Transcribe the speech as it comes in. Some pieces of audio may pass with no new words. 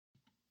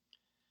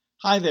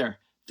Hi there.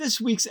 This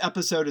week's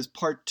episode is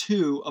part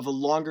 2 of a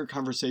longer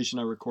conversation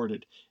I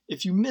recorded.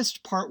 If you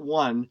missed part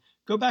 1,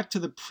 go back to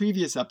the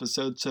previous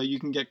episode so you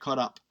can get caught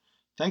up.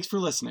 Thanks for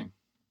listening.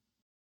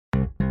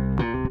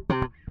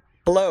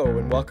 Hello,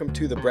 and welcome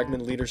to the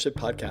Bregman Leadership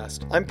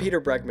Podcast. I'm Peter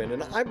Bregman,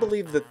 and I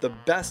believe that the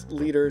best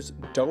leaders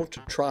don't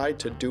try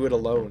to do it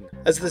alone.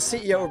 As the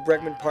CEO of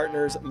Bregman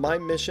Partners, my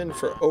mission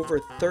for over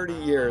 30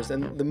 years,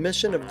 and the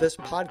mission of this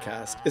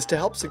podcast, is to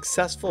help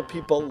successful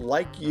people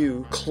like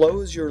you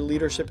close your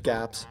leadership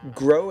gaps,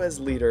 grow as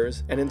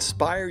leaders, and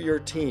inspire your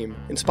team,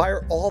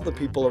 inspire all the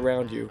people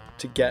around you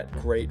to get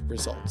great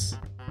results.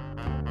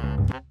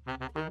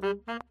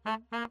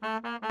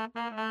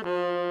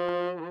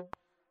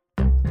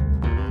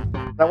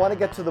 I want to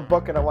get to the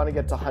book and I want to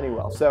get to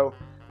Honeywell. So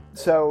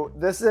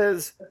this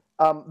is,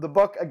 the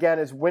book again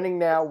is Winning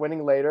Now,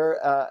 Winning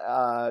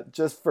Later.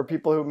 Just for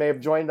people who may have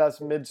joined us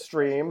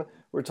midstream,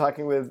 we're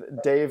talking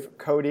with Dave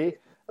Cote,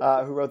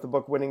 who wrote the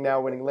book Winning Now,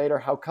 Winning Later,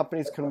 How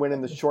Companies Can Win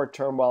in the Short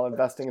Term While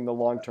Investing in the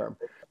Long Term.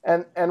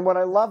 And what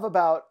I love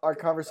about our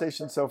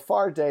conversation so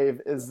far,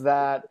 Dave, is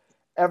that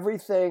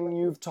everything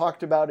you've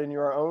talked about in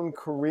your own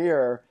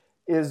career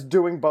is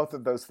doing both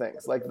of those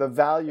things, like the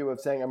value of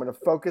saying, I'm going to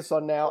focus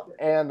on now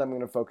and I'm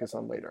going to focus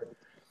on later.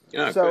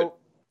 Yeah, so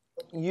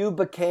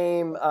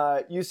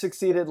good. You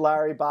succeeded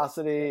Larry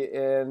Bossidy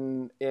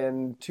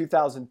in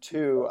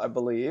 2002, I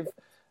believe.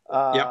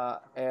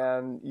 Yep.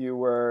 And you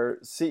were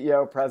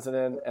CEO,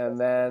 president, and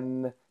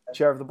then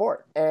chair of the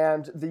board.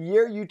 And the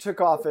year you took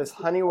office,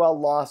 Honeywell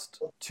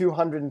lost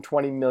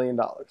 $220 million.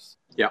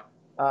 Yeah.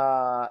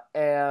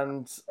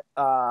 And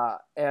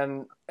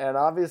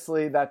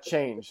obviously that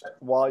changed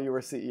while you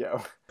were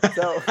CEO.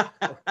 So,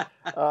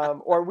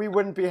 or we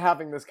wouldn't be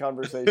having this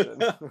conversation.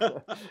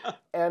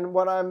 And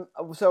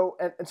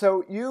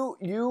so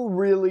you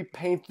really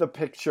paint the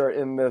picture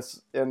in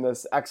this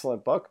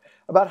excellent book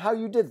about how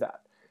you did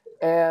that.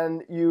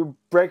 And you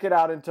break it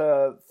out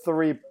into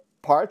 3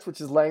 parts,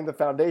 which is laying the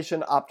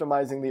foundation,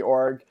 optimizing the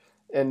org,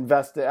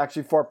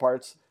 actually 4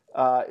 parts.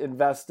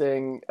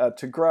 Investing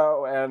to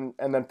grow and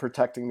then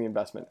protecting the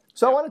investment.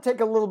 So I want to take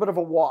a little bit of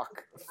a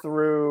walk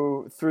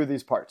through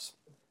these parts.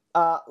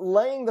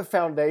 Laying the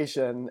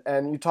foundation,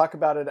 and you talk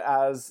about it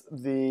as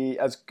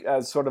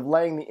sort of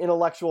laying the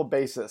intellectual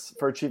basis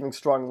for achieving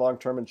strong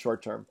long-term and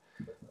short-term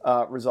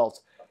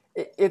results.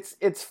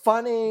 It's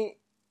funny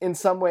in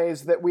some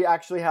ways that we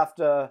actually have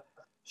to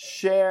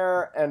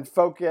share and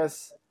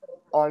focus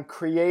on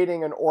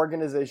creating an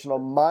organizational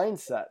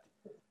mindset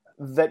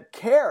that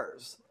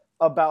cares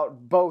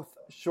about both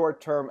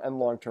short-term and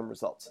long-term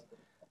results.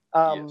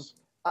 Yes.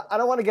 I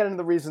don't want to get into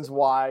the reasons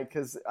why,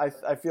 because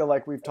I feel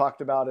like we've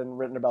talked about and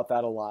written about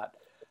that a lot.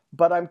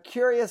 But I'm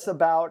curious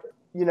about,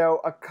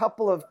 a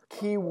couple of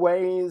key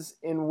ways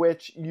in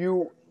which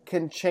you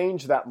can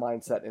change that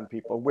mindset in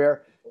people,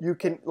 where you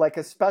can, like,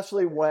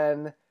 especially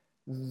when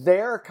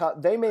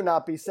they may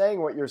not be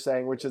saying what you're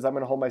saying, which is, I'm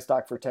going to hold my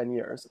stock for 10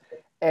 years.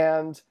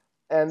 And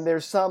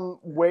there's some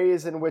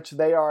ways in which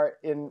they are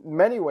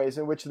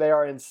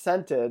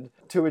incented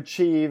to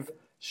achieve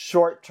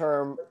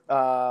short-term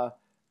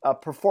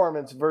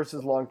performance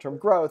versus long-term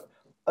growth,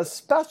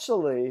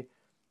 especially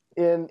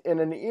in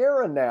an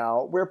era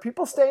now where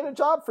people stay in a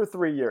job for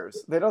 3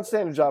 years. They don't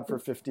stay in a job for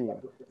 15,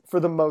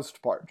 for the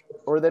most part,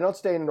 or they don't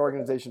stay in an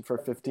organization for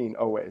 15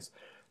 always.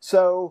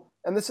 So,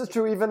 and this is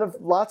true even of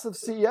lots of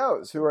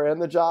CEOs who are in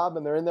the job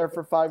and they're in there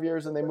for 5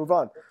 years and they move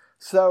on.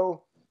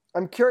 So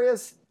I'm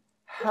curious,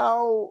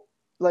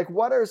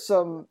 what are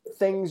some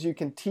things you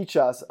can teach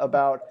us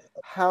about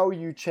how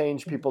you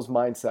change people's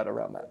mindset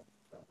around that?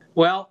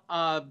 Well,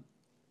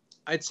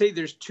 I'd say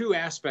there's 2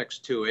 aspects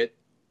to it.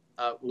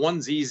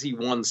 One's easy,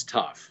 one's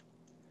tough.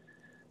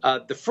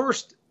 The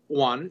first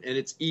one, and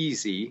it's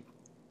easy,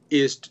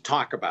 is to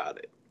talk about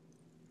it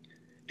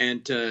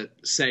and to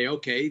say,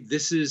 okay,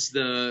 this is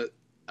the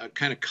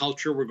kind of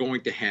culture we're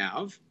going to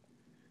have.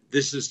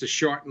 This is the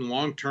short and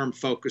long-term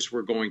focus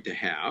we're going to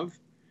have.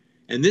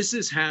 And this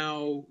is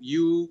how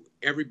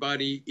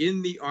everybody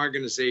in the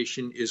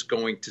organization is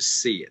going to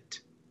see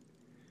it.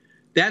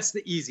 That's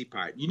the easy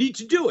part. You need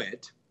to do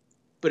it,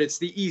 but it's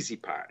the easy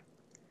part.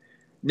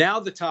 Now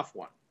the tough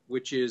one,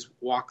 which is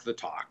walk the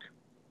talk.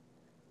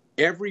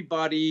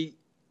 Everybody,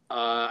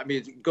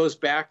 it goes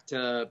back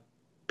to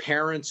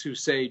parents who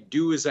say,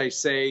 do as I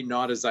say,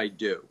 not as I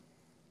do.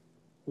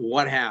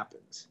 What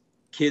happens?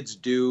 Kids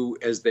do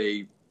as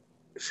they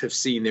have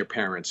seen their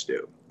parents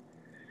do.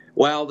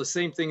 Well, the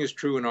same thing is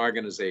true in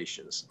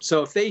organizations.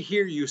 So if they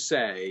hear you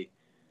say,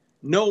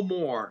 no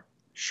more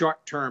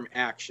short-term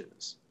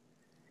actions,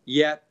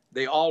 yet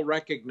they all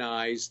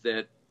recognize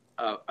that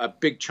a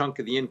big chunk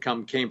of the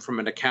income came from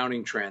an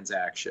accounting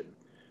transaction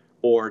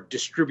or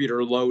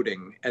distributor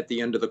loading at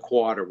the end of the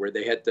quarter where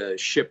they had to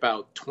ship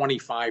out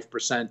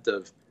 25%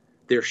 of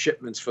their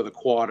shipments for the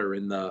quarter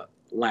in the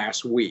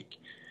last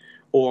week,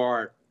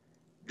 or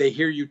they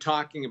hear you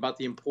talking about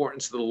the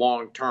importance of the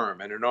long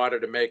term, and in order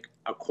to make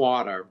a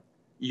quarter,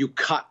 you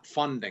cut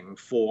funding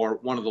for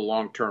one of the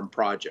long-term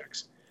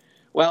projects.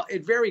 Well,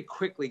 it very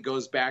quickly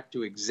goes back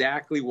to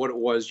exactly what it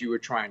was you were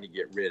trying to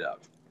get rid of.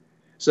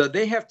 So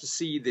they have to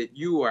see that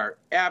you are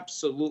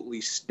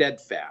absolutely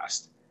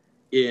steadfast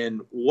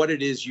in what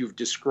it is you've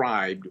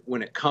described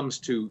when it comes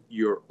to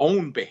your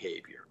own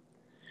behavior.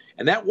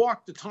 And that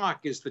walk the talk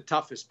is the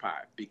toughest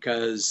part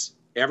because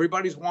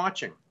everybody's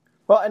watching.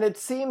 Well, and it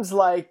seems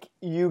like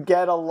you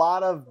get a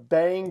lot of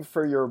bang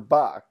for your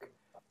buck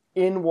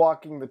in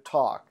walking the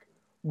talk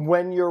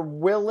when you're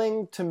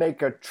willing to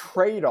make a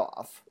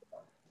trade-off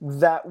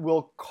that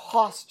will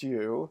cost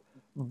you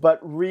but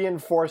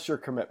reinforce your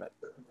commitment.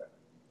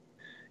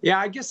 Yeah,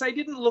 I guess I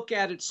didn't look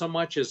at it so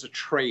much as a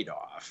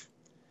trade-off.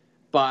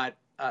 But,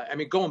 I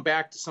mean, going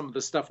back to some of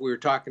the stuff we were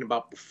talking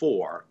about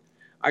before,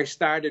 I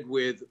started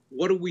with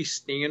what do we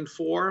stand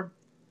for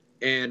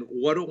and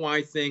what do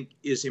I think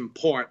is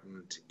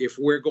important if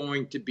we're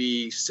going to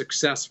be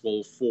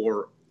successful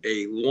for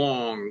a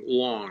long,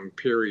 long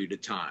period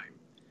of time.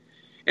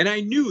 And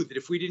I knew that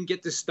if we didn't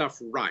get this stuff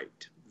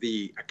right,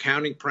 the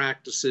accounting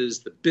practices,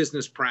 the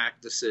business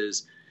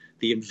practices,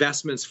 the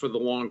investments for the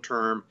long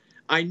term,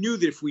 I knew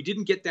that if we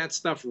didn't get that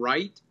stuff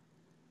right,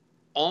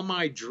 all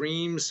my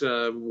dreams,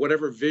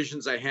 whatever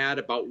visions I had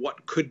about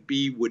what could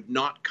be would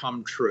not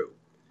come true.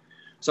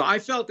 So I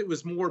felt it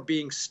was more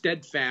being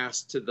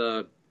steadfast to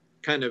the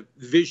kind of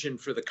vision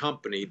for the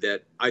company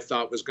that I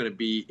thought was going to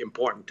be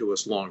important to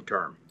us long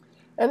term.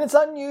 And it's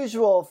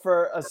unusual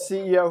for a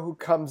CEO who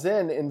comes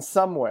in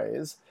some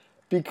ways,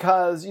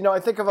 because, I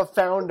think of a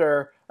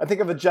founder, I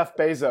think of a Jeff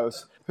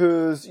Bezos,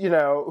 whose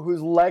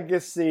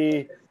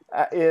legacy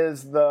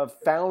is the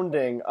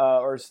founding,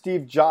 or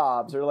Steve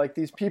Jobs, or like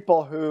these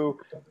people who,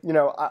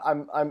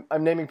 I'm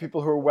naming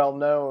people who are well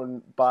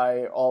known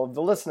by all of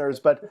the listeners,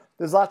 but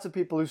there's lots of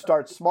people who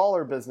start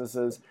smaller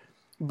businesses,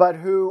 but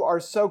who are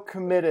so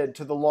committed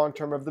to the long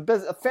term of the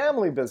business,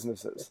 family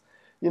businesses,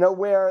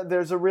 where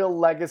there's a real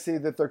legacy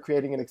that they're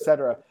creating, and et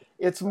cetera.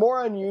 It's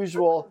more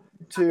unusual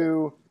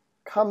to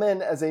come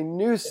in as a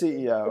new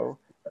CEO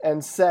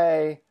and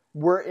say,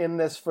 we're in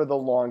this for the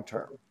long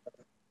term.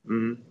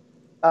 Mm-hmm.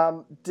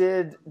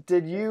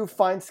 Did you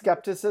find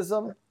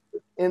skepticism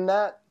in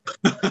that?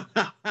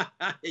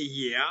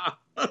 Yeah.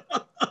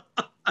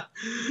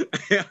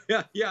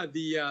 Yeah.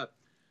 The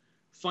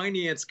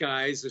finance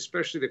guys,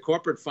 especially the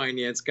corporate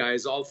finance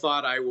guys, all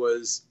thought I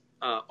was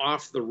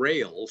off the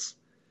rails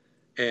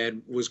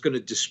and was going to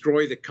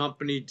destroy the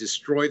company,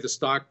 destroy the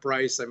stock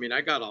price. I mean,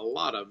 I got a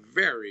lot of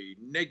very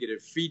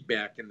negative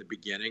feedback in the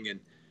beginning, and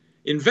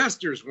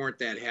investors weren't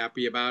that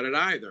happy about it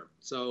either.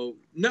 So,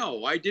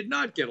 no, I did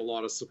not get a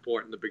lot of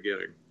support in the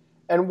beginning.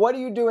 And what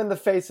do you do in the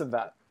face of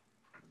that?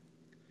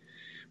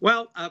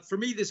 Well, for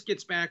me, this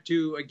gets back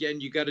to, again,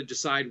 you got to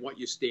decide what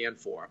you stand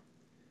for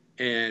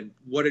and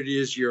what it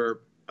is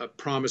you're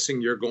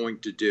promising you're going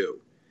to do.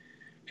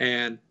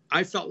 And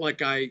I felt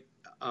like I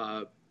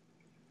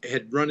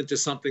had run into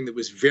something that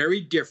was very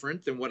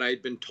different than what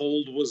I'd been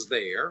told was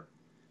there.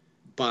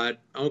 But,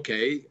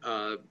 okay,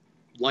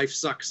 life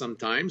sucks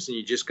sometimes, and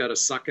you just got to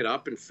suck it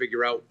up and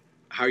figure out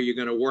how you're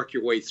going to work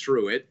your way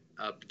through it.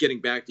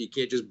 Getting back to, you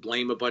can't just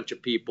blame a bunch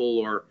of people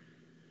or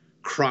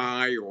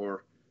cry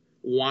or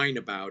whine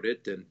about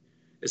it. And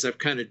as I've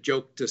kind of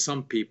joked to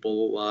some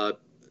people,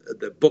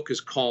 the book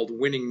is called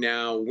Winning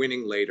Now,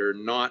 Winning Later,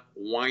 not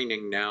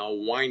Whining Now,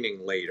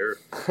 Whining Later.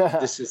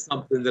 This is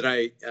something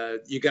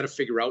that you got to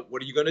figure out,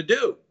 what are you going to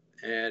do,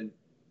 and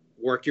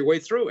work your way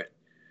through it.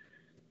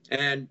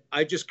 And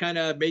I just kind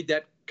of made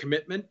that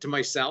commitment to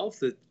myself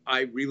that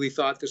I really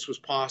thought this was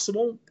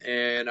possible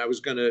and I was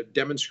going to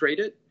demonstrate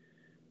it.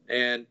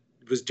 And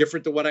it was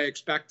different than what I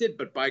expected,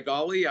 but by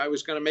golly, I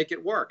was going to make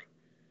it work.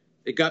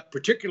 It got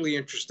particularly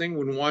interesting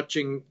when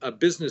watching a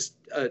business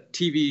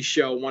TV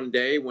show one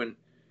day when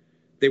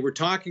they were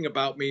talking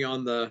about me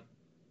on the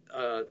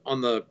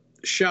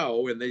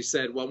show, and they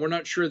said, well, we're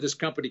not sure this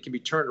company can be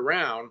turned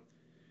around.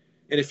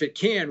 And if it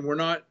can, we're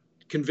not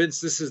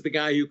convinced this is the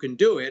guy who can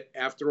do it.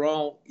 After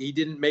all, he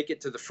didn't make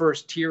it to the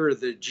first tier of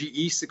the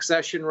GE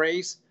succession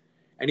race,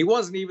 and he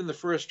wasn't even the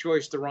first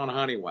choice to run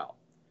Honeywell.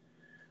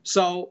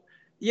 So,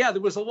 yeah,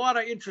 there was a lot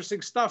of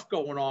interesting stuff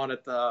going on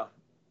at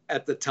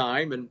the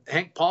time. And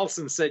Hank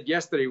Paulson said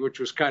yesterday, which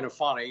was kind of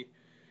funny,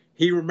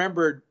 he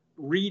remembered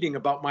reading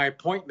about my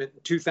appointment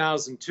in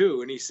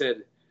 2002, and he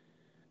said,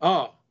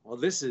 oh, well,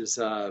 this is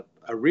a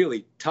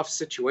really tough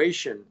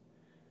situation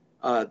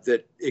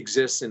that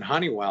exists in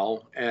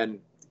Honeywell, and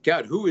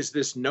God, who is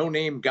this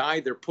no-name guy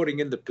they're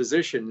putting in the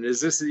position?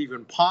 Is this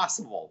even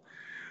possible?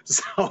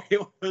 So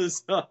there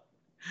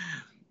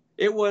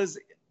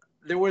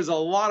was a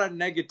lot of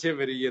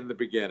negativity in the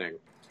beginning.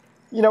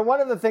 One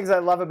of the things I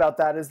love about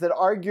that is that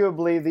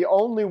arguably the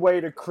only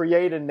way to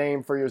create a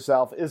name for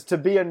yourself is to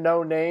be a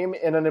no-name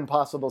in an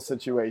impossible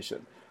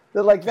situation.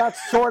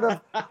 That's sort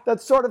of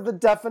the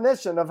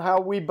definition of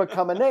how we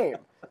become a name,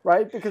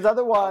 right? Because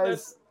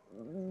otherwise,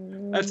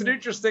 that's an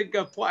interesting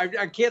point.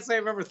 I can't say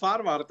I've ever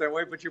thought about it that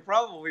way, but you're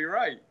probably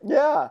right.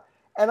 Yeah,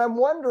 and I'm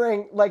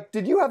wondering,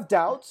 did you have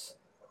doubts?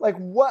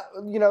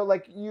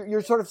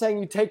 You're sort of saying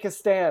you take a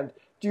stand.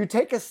 Do you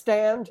take a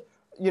stand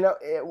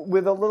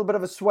with a little bit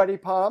of a sweaty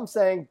palm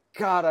saying,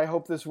 God, I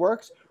hope this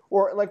works?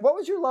 Or like, what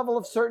was your level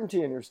of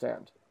certainty in your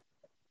stand?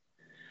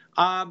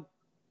 I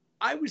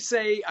would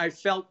say I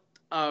felt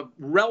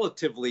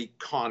relatively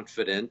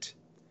confident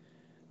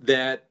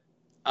that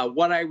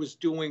what I was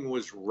doing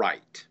was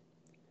right.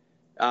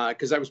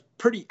 Because I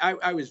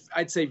was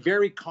I'd say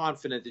very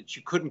confident that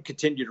you couldn't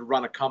continue to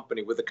run a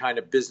company with the kind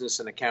of business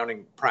and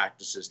accounting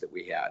practices that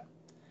we had.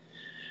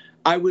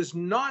 I was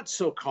not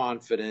so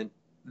confident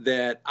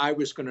that I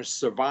was going to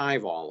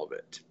survive all of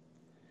it.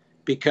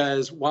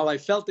 Because while I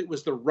felt it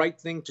was the right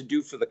thing to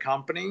do for the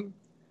company,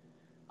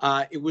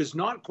 it was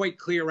not quite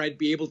clear I'd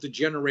be able to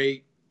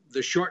generate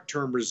the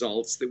short-term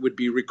results that would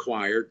be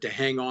required to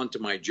hang on to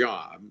my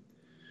job,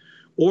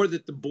 or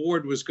that the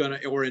board was going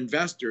to, or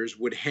investors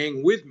would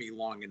hang with me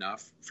long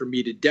enough for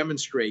me to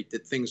demonstrate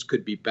that things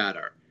could be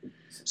better.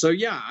 So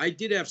yeah, I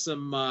did have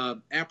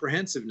some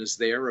apprehensiveness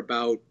there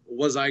about,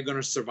 was I going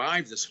to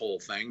survive this whole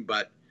thing?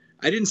 But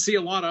I didn't see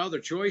a lot of other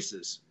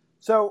choices.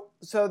 So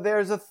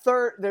there's a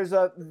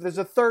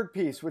third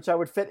piece which I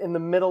would fit in the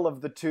middle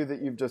of the two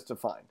that you've just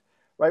defined,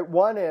 right?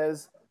 One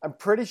is, I'm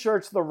pretty sure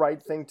it's the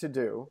right thing to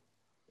do.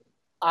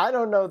 I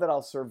don't know that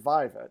I'll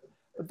survive it.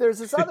 But there's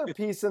this other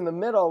piece in the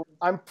middle.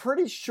 I'm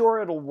pretty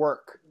sure it'll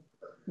work.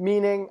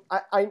 Meaning,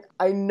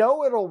 I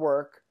know it'll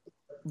work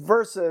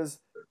versus,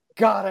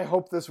 God, I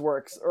hope this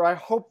works. Or I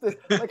hope this,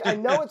 like, I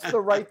know it's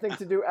the right thing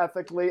to do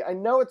ethically. I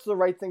know it's the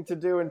right thing to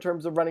do in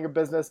terms of running a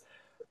business.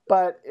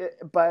 But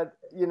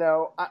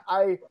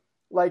I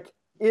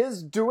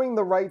is doing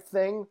the right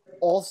thing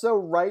also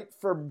right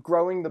for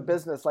growing the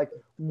business? Like,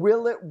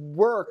 will it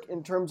work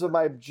in terms of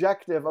my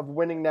objective of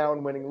winning now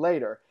and winning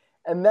later?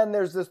 And then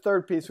there's this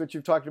third piece, which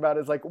you've talked about,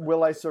 is like,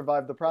 will I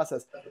survive the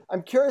process?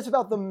 I'm curious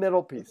about the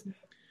middle piece.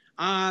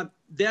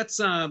 That's,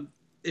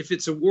 if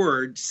it's a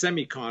word,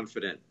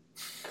 semi-confident.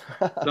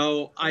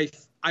 So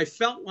I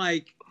felt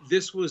like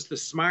this was the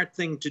smart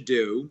thing to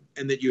do,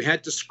 and that you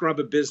had to scrub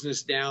a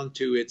business down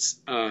to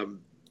its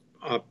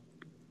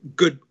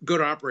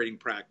good operating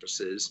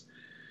practices.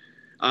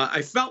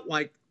 I felt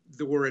like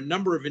there were a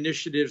number of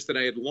initiatives that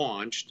I had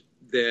launched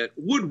that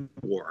would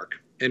work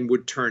and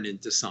would turn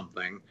into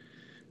something.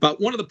 But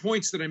one of the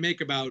points that I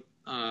make about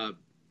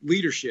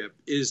leadership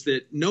is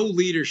that no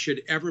leader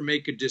should ever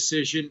make a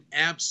decision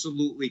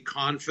absolutely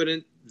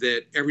confident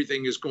that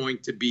everything is going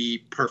to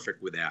be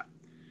perfect with that.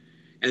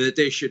 And that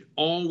they should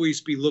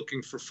always be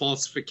looking for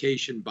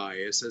falsification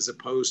bias as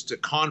opposed to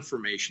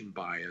confirmation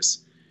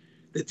bias,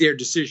 that their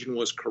decision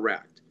was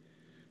correct.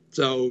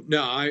 So,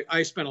 no,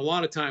 I spent a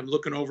lot of time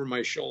looking over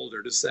my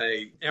shoulder to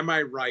say, am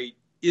I right?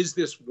 Is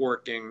this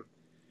working?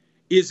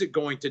 Is it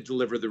going to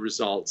deliver the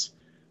results?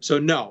 So,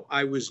 no,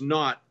 I was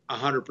not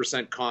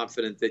 100%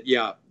 confident that,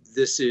 yeah,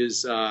 this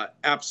is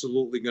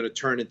absolutely going to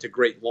turn into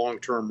great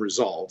long-term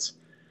results.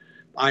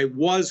 I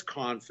was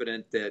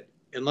confident that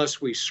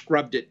unless we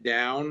scrubbed it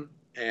down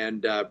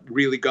and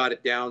really got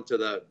it down to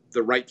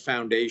the right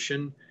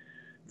foundation,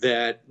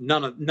 that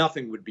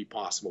nothing would be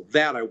possible.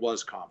 That I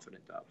was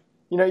confident of.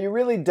 You know, you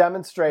really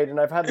demonstrate, and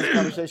I've had this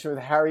conversation with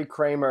Harry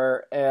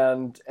Kramer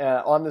and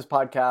on this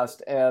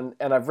podcast, and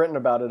I've written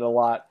about it a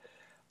lot,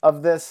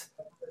 of this,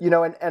 you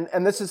know,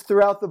 and this is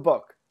throughout the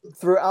book,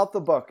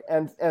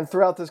 and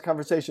throughout this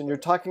conversation, you're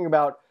talking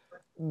about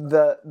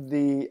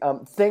the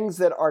things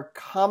that are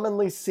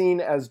commonly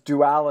seen as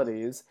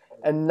dualities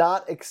and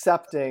not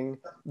accepting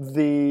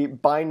the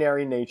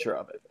binary nature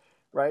of it,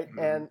 right?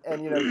 And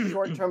you know,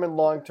 short-term and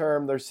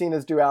long-term, they're seen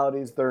as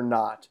dualities, they're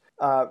not.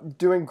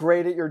 Doing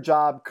great at your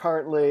job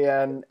currently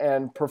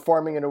and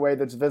performing in a way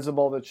that's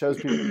visible, that shows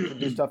people you can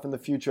do stuff in the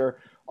future,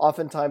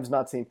 oftentimes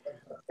not seen.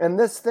 And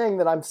this thing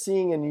that I'm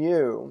seeing in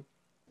you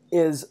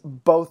is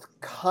both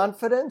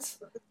confidence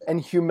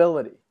and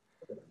humility.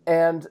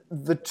 And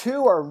the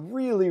two are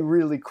really,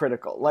 really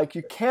critical. Like,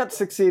 you can't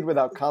succeed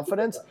without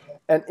confidence.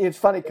 And it's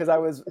funny because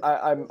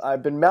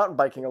I've been mountain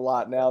biking a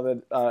lot now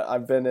that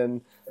I've been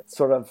in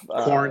sort of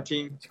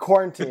quarantine,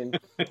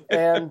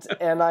 and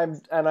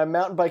I'm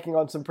mountain biking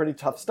on some pretty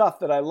tough stuff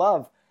that I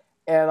love,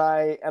 and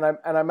I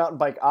mountain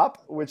bike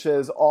up, which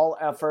is all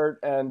effort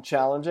and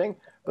challenging.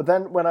 But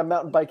then when I'm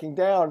mountain biking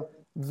down,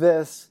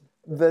 this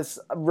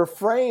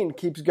refrain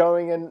keeps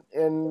going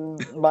in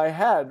my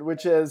head,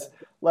 which is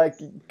like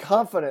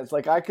confidence,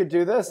 like I could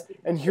do this,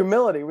 and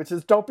humility, which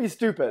is don't be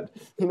stupid,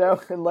 you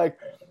know, and like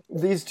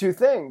these two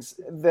things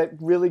that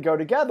really go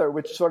together,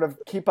 which sort of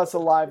keep us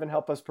alive and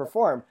help us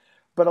perform.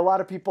 But a lot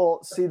of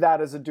people see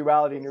that as a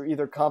duality, and you're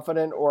either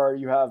confident or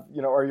you have,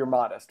 you know, or you're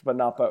modest, but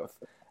not both.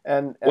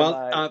 And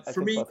well,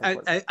 for me,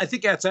 I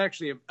think that's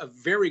actually a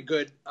very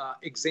good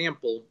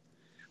example.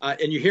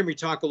 And you hear me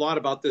talk a lot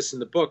about this in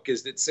the book,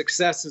 is that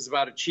success is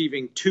about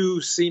achieving two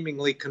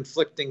seemingly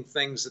conflicting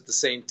things at the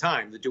same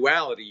time, the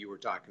duality you were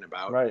talking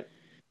about. Right.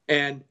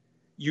 And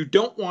you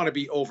don't want to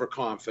be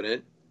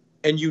overconfident,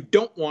 and you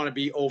don't want to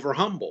be over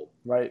humble.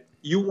 Right.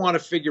 You want to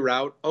figure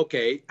out,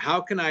 okay,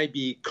 how can I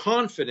be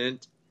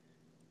confident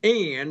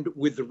and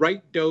with the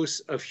right dose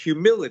of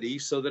humility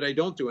so that I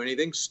don't do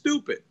anything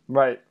stupid?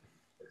 Right.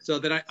 so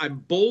that I'm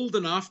bold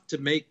enough to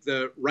make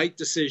the right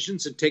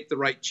decisions and take the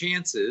right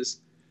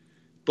chances,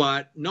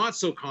 but not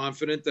so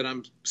confident that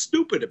I'm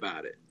stupid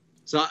about it.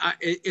 So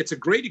it's a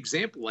great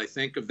example, I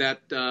think, of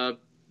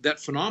that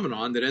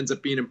phenomenon that ends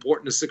up being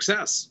important to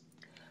success.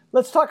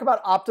 Let's talk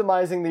about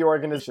optimizing the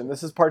organization.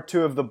 This is part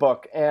 2 of the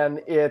book,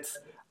 and it's,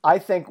 I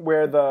think,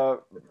 where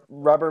the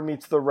rubber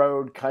meets the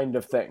road kind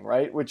of thing,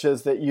 right? Which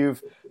is that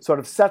you've sort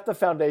of set the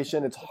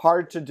foundation. It's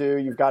hard to do.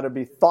 You've got to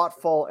be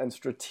thoughtful and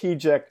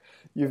strategic.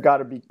 You've got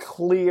to be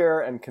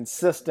clear and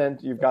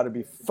consistent. You've got to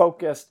be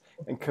focused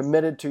and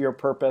committed to your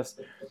purpose.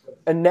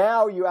 And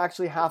now you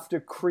actually have to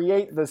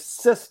create the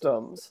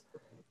systems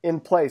in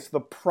place,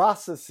 the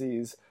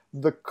processes,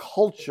 the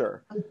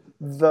culture,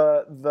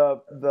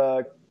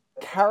 the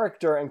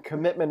character and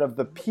commitment of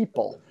the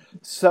people,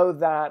 so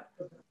that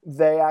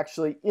they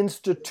actually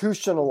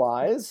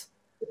institutionalize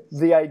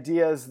the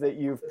ideas that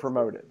you've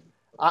promoted.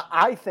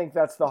 I think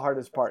that's the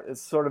hardest part.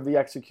 It's sort of the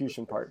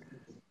execution part.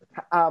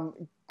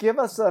 Give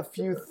us a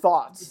few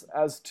thoughts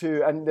as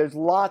to, and there's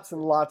lots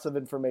and lots of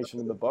information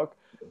in the book,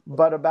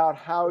 but about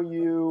how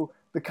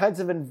the kinds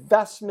of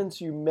investments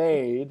you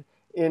made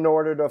in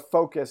order to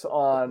focus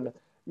on,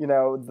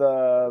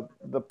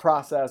 the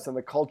process and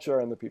the culture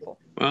and the people.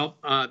 Well,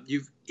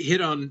 you've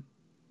hit on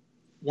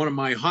one of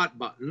my hot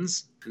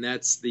buttons, and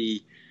that's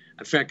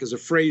in fact, there's a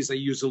phrase I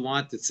use a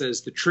lot that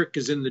says the trick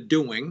is in the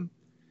doing.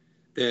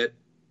 That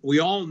we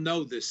all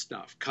know this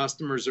stuff.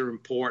 Customers are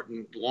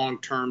important.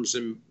 Long-term's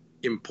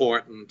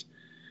important.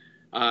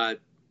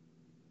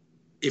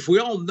 If we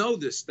all know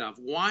this stuff,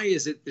 why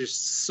is it there's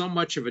so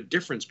much of a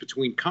difference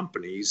between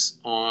companies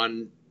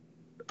on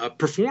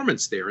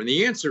performance there? And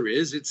the answer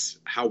is it's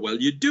how well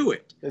you do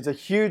it. There's a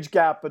huge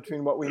gap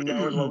between what we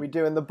know and what we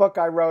do. In the book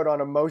I wrote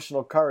on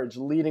emotional courage,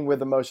 leading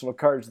with emotional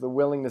courage, the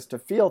willingness to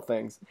feel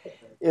things,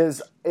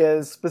 is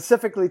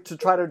specifically to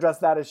try to address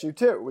that issue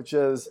too, which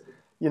is,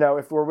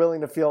 if we're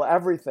willing to feel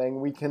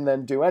everything, we can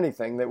then do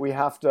anything. That we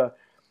have to,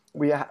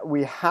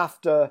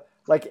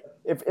 like,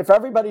 if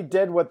everybody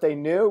did what they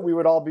knew, we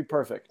would all be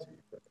perfect.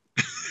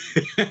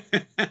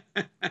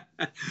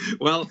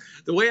 Well,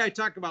 the way I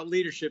talk about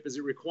leadership is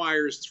it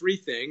requires 3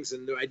 things,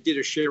 and I did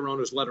a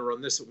shareowners letter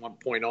on this at one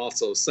point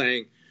also,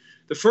 saying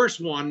the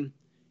first one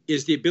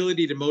is the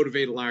ability to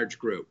motivate a large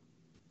group.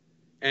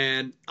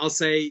 And I'll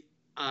say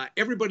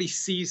everybody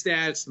sees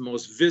that. It's the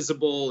most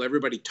visible.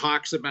 Everybody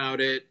talks about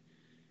it.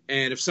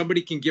 And if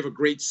somebody can give a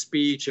great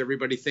speech,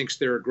 everybody thinks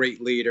they're a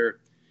great leader.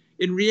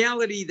 In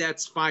reality,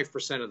 that's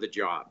 5% of the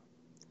job.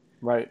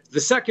 Right.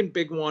 The second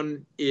big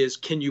one is,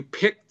 can you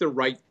pick the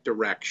right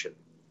direction?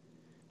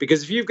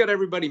 Because if you've got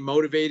everybody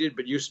motivated,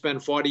 but you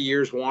spend 40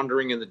 years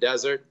wandering in the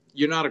desert,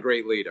 you're not a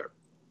great leader.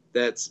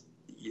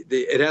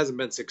 It hasn't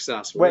been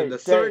successful. Wait, and the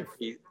third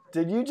Dave,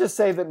 did you just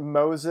say that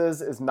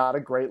Moses is not a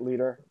great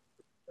leader?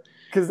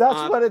 Because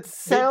that's what it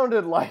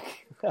sounded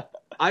like.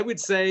 I would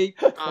say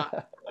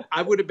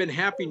I would have been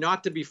happy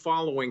not to be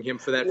following him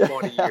for that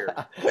 40 years.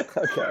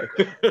 Okay,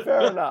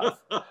 fair enough.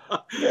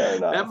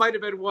 That might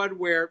have been one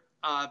where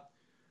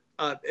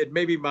it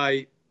maybe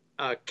my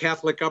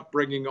Catholic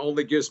upbringing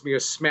only gives me a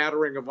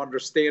smattering of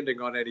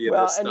understanding on any of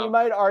this stuff. And you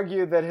might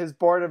argue that his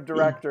board of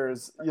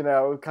directors,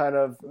 kind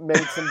of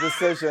made some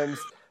decisions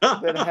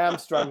that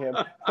hamstrung him.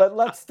 But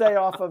let's stay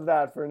off of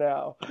that for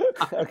now.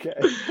 Okay.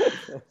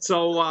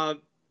 So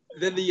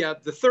then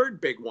the third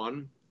big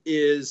one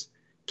is,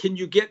 can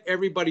you get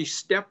everybody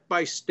step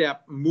by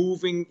step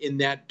moving in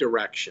that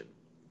direction?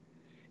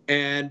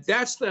 And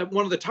that's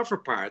one of the tougher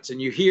parts.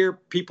 And you hear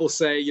people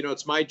say,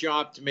 it's my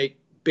job to make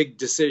big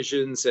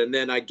decisions, and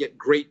then I get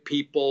great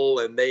people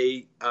and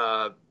they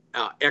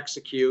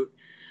execute.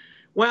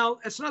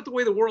 Well, that's not the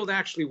way the world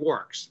actually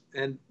works.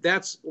 And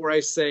that's where I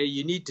say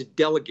you need to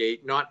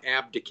delegate, not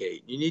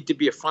abdicate. You need to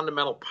be a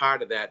fundamental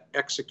part of that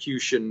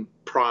execution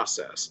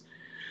process.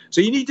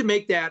 So you need to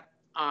make that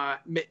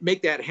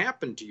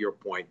happen, to your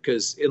point,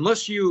 because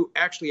unless you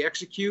actually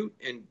execute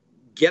and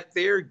get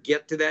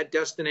to that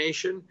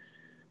destination,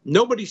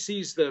 nobody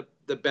sees the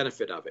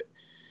benefit of it.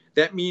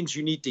 That means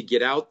you need to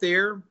get out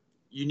there.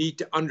 You need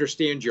to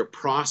understand your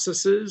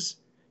processes.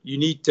 You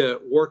need to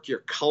work your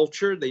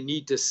culture. They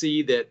need to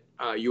see that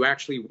you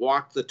actually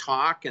walk the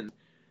talk and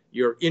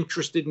you're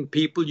interested in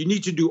people. You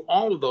need to do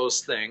all of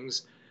those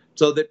things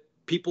so that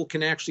people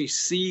can actually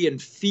see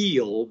and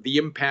feel the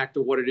impact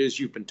of what it is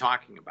you've been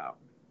talking about.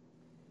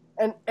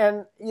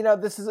 And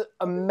this is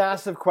a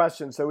massive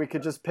question, so we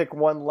could just pick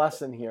one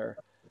lesson here.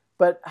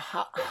 But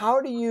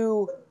how do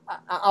you,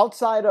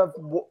 outside of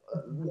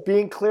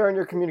being clear in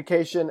your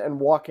communication and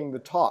walking the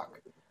talk,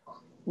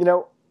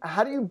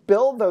 how do you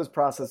build those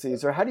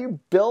processes, or how do you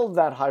build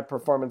that high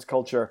performance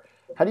culture?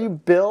 How do you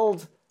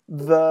build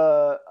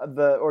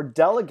or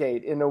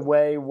delegate in a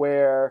way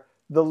where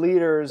the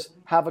leaders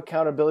have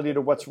accountability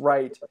to what's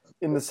right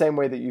in the same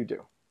way that you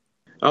do?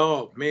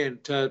 Oh man,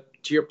 to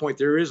your point,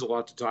 there is a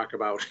lot to talk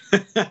about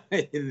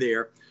in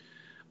there.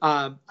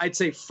 I'd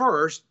say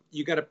first,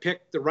 you got to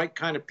pick the right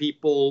kind of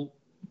people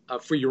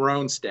for your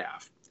own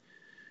staff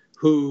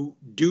who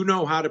do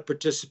know how to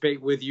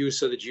participate with you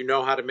so that you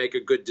know how to make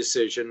a good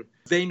decision.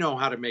 They know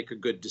how to make a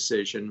good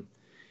decision,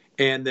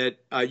 and that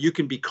you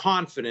can be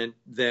confident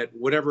that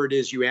whatever it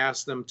is you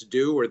ask them to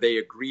do or they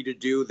agree to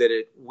do, that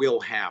it will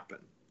happen.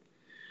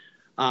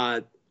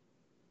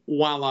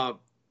 While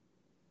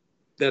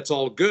that's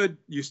all good,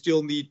 you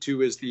still need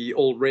to, as the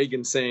old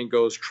Reagan saying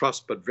goes,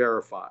 trust but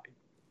verify.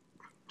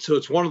 So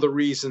it's one of the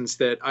reasons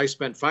that I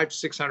spent 500 to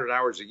 600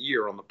 hours a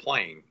year on the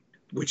plane,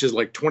 which is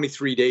like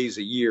 23 days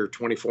a year,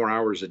 24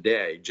 hours a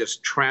day,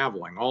 just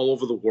traveling all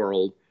over the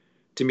world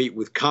to meet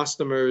with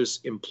customers,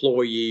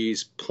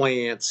 employees,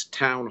 plants,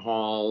 town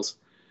halls,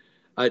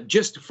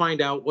 just to find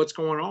out what's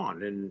going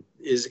on. And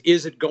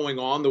is it going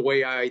on the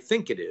way I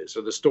think it is?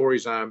 Are the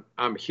stories I'm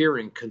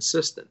hearing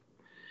consistent?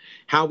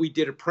 How we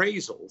did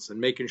appraisals and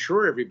making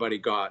sure everybody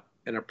got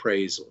an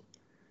appraisal.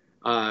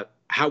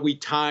 How we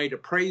tied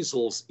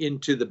appraisals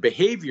into the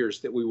behaviors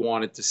that we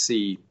wanted to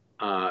see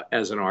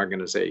as an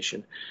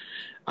organization.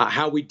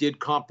 How we did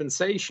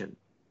compensation.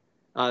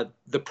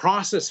 The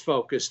process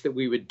focus that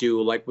we would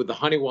do, like with the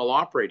Honeywell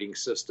operating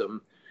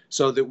system,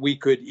 so that we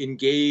could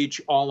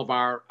engage all of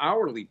our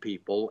hourly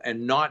people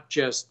and not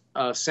just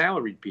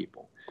salaried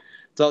people.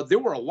 So there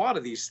were a lot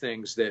of these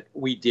things that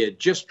we did,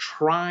 just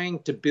trying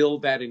to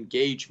build that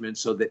engagement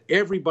so that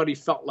everybody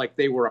felt like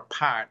they were a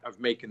part of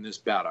making this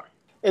better.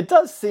 It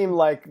does seem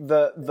like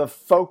the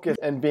focus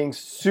and being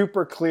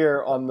super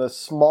clear on the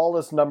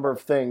smallest number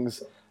of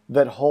things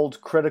that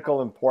hold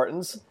critical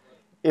importance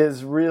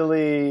is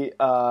really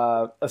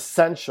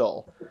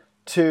essential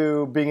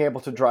to being able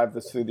to drive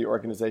this through the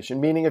organization.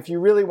 Meaning, if you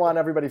really want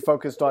everybody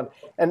focused on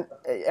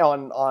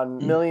a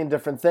million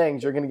different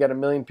things, you're going to get a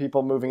million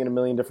people moving in a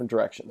million different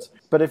directions.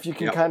 But if you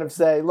can kind of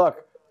say,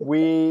 look,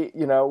 we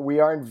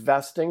are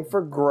investing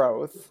for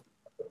growth,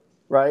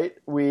 right?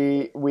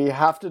 We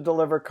have to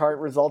deliver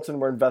current results, and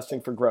we're investing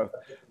for growth.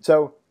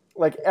 So,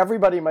 like,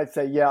 everybody might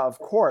say, yeah, of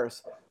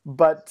course.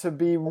 But to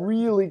be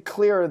really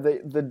clear,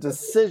 the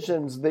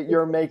decisions that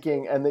you're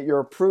making and that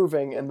you're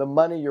approving and the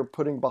money you're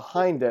putting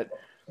behind it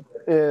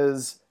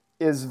is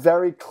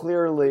very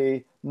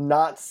clearly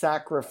not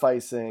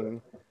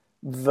sacrificing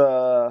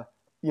the,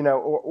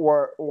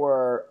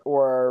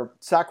 or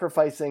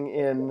sacrificing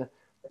in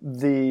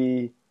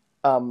the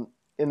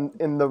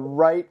in the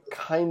right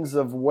kinds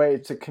of way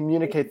to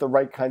communicate the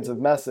right kinds of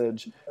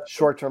message,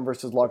 short-term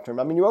versus long-term.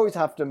 I mean, you always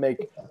have to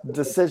make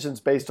decisions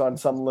based on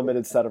some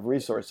limited set of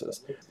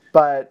resources,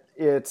 but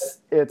it's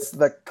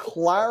the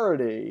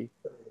clarity,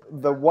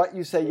 the what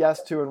you say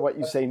yes to and what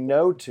you say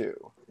no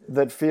to,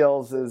 that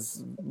feels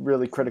is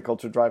really critical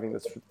to driving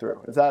this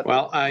through. Is that?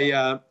 Well,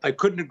 I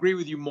couldn't agree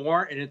with you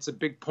more, and it's a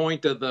big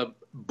point of the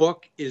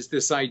book is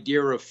this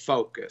idea of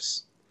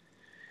focus.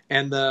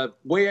 And the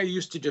way I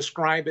used to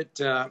describe it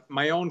to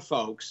my own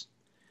folks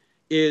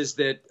is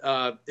that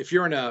if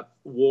you're in a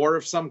war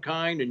of some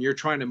kind and you're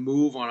trying to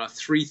move on a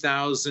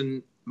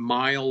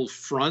 3,000-mile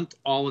front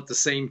all at the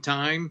same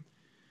time,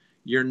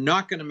 you're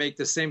not going to make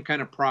the same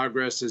kind of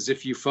progress as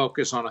if you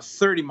focus on a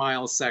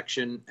 30-mile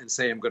section and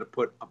say, I'm going to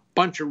put a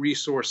bunch of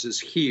resources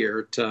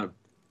here to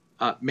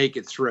make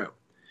it through.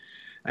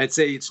 I'd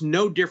say it's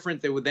no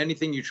different than with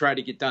anything you try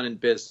to get done in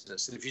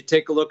business. And if you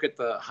take a look at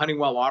the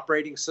Honeywell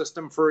operating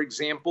system, for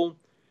example,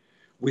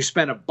 we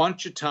spent a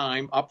bunch of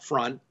time up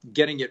front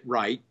getting it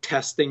right,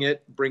 testing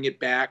it, bring it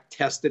back,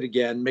 test it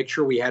again, make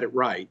sure we had it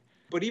right.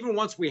 But even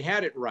once we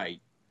had it right,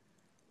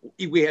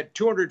 we had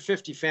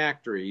 250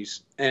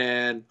 factories,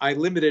 and I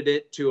limited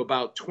it to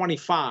about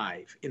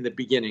 25 in the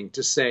beginning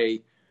to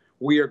say,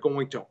 we are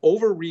going to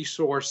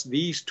over-resource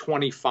these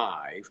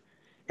 25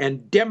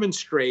 and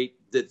demonstrate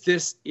that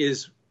this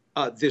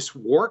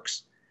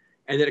works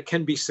and that it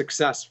can be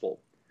successful.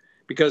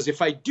 Because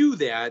if I do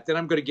that, then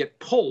I'm going to get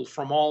pulled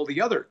from all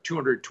the other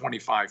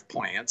 225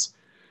 plants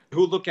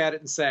who look at it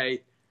and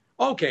say,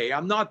 okay,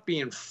 I'm not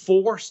being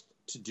forced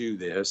to do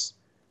this.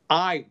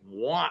 I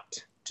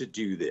want to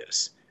do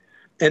this.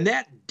 And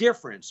that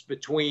difference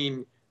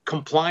between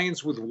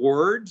compliance with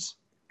words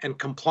and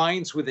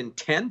compliance with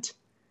intent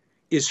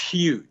is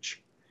huge.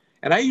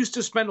 And I used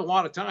to spend a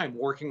lot of time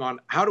working on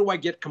how do I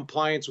get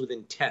compliance with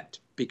intent?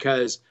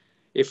 Because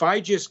if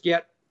I just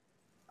get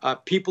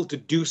people to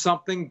do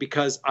something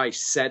because I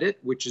said it,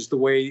 which is the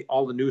way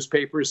all the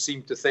newspapers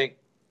seem to think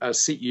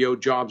CEO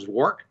jobs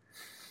work,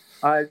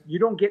 you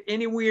don't get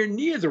anywhere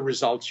near the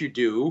results you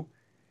do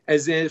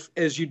as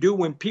you do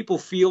when people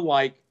feel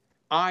like,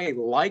 I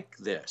like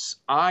this,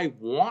 I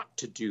want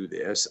to do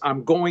this,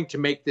 I'm going to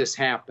make this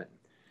happen.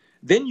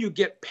 Then you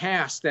get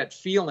past that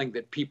feeling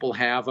that people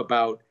have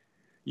about,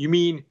 you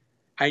mean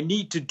I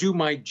need to do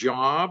my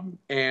job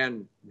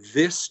and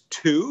this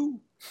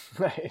too?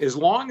 Right. As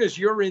long as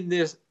you're in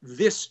this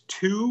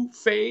too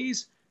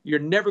phase, you're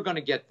never going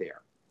to get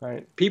there.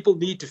 Right. People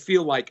need to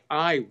feel like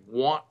I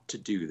want to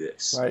do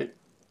this. Right.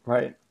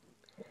 Right.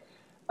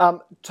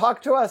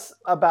 Talk to us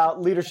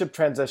about leadership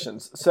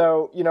transitions.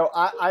 So,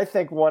 I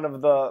think one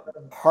of the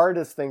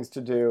hardest things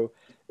to do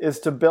is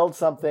to build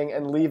something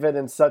and leave it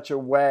in such a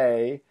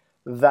way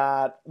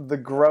that the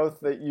growth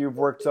that you've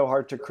worked so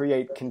hard to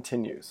create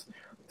continues.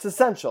 it's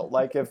essential.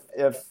 Like if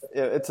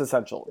it's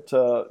essential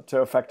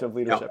to effective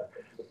leadership.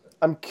 Yep.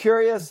 I'm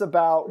curious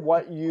about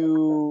what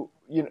you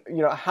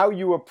know how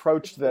you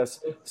approached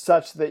this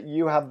such that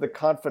you have the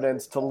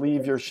confidence to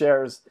leave your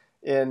shares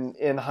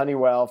in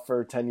Honeywell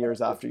for 10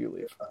 years after you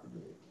leave.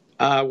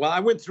 Well,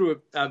 I went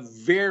through a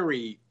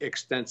very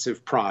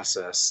extensive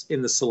process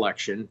in the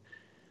selection.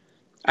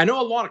 I know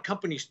a lot of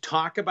companies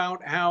talk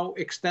about how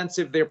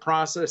extensive their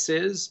process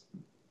is.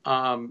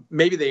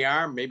 Maybe they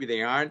are, maybe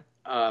they aren't.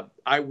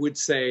 I would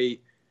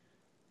say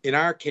in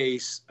our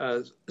case,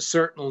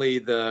 certainly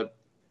the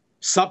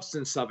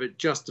substance of it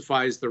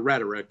justifies the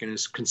rhetoric and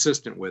is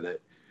consistent with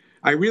it.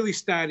 I really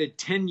started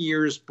 10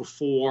 years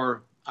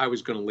before I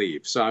was going to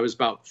leave. So I was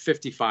about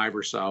 55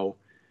 or so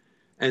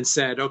and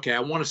said, okay, I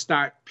want to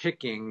start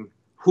picking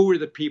who are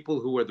the people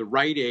who are the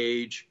right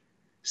age,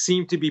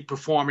 seem to be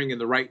performing in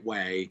the right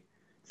way,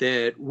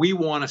 that we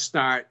want to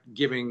start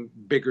giving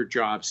bigger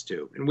jobs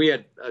to. And we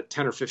had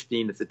 10 or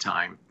 15 at the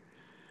time.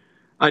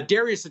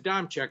 Darius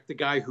Adamczyk, the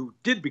guy who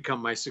did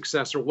become my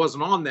successor,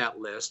 wasn't on that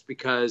list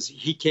because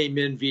he came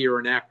in via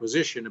an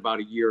acquisition about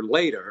a year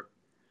later.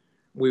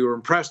 We were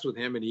impressed with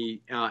him, and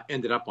he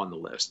ended up on the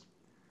list.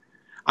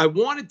 I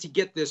wanted to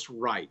get this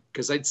right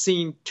because I'd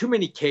seen too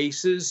many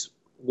cases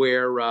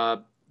where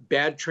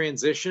bad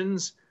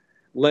transitions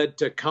led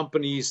to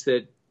companies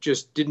that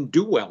just didn't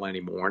do well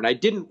anymore. And I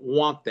didn't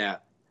want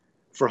that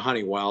for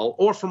Honeywell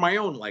or for my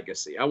own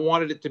legacy. I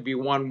wanted it to be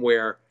one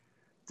where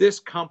this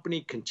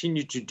company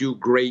continued to do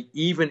great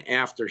even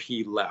after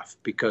he left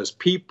because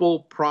people,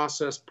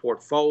 process,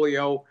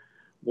 portfolio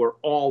were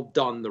all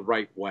done the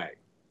right way.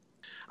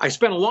 I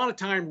spent a lot of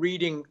time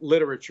reading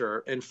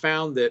literature and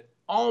found that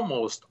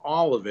almost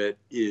all of it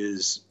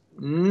is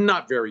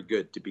not very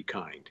good, to be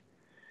kind.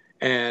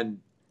 And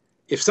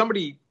if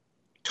somebody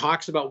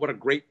talks about what a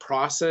great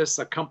process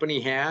a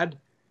company had,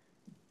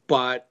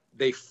 but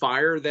they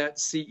fire that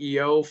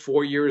CEO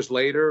 4 years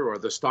later, or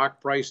the stock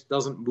price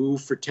doesn't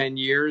move for 10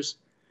 years,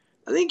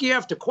 I think you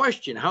have to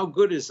question how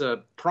good is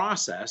a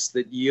process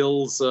that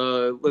yields,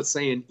 let's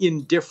say, an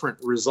indifferent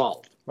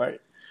result. Right.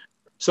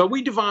 So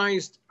we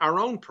devised our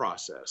own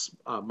process.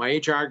 My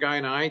HR guy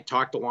and I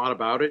talked a lot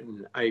about it,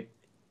 and I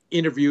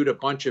interviewed a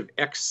bunch of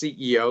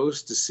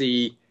ex-CEOs to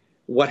see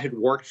what had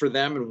worked for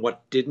them and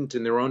what didn't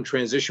in their own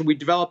transition. We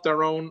developed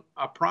our own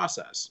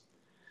process.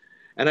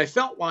 And I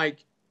felt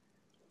like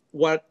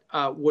what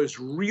was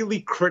really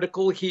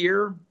critical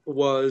here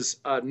was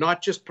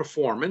not just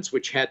performance,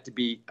 which had to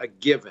be a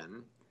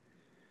given,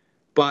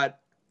 but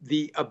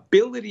the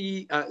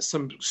ability,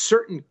 some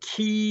certain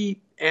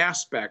key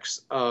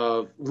aspects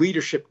of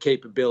leadership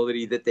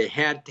capability that they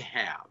had to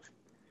have.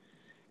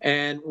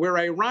 And where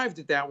I arrived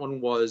at that one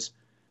was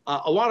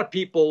a lot of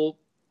people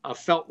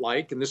felt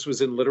like, and this was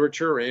in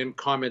literature and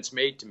comments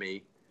made to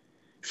me,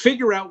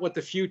 figure out what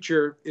the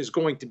future is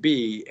going to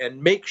be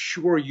and make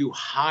sure you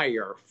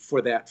hire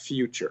for that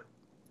future,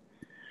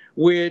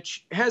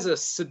 which has a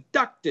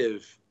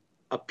seductive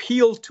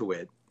appeal to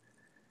it,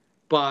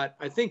 but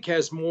I think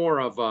has more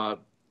of a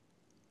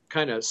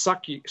kind of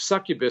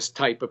succubus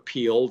type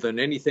appeal than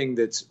anything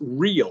that's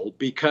real,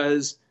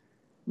 because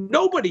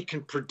nobody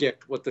can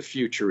predict what the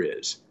future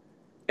is.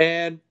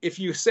 And if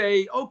you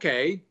say,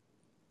 okay,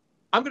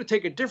 I'm going to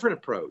take a different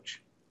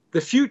approach,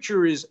 the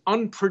future is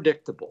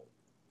unpredictable.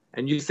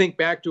 And you think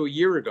back to a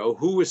year ago,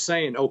 who was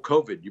saying, oh,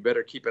 COVID, you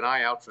better keep an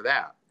eye out for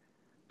that.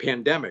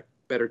 Pandemic,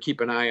 better keep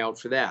an eye out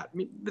for that. I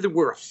mean, there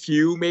were a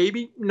few,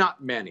 maybe,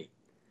 not many.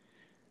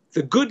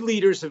 The good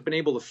leaders have been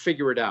able to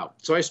figure it out.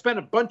 So I spent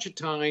a bunch of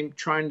time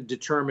trying to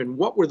determine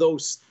what were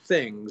those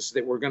things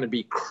that were going to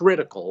be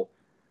critical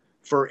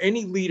for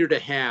any leader to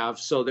have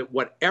so that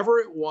whatever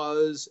it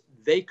was,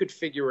 they could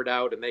figure it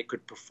out and they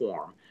could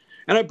perform.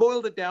 And I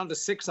boiled it down to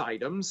 6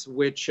 items,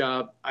 which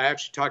I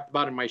actually talked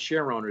about in my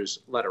share owners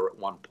letter at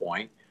one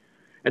point.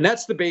 And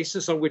that's the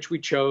basis on which we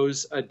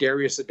chose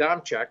Darius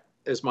Adamczyk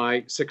as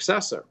my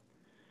successor.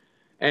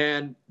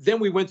 And then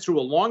we went through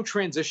a long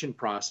transition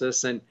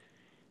process, and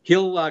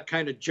he'll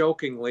kind of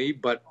jokingly,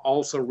 but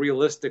also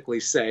realistically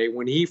say,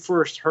 when he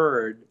first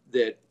heard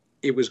that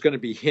it was going to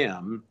be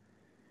him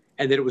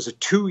and that it was a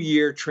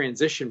 2-year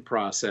transition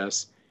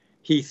process,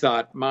 he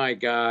thought, my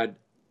God,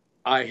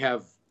 I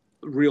have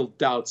real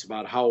doubts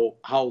about how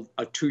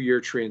a 2-year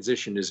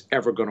transition is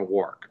ever going to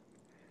work.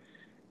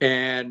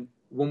 And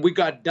when we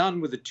got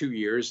done with the 2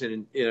 years,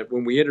 and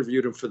when we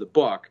interviewed him for the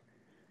book,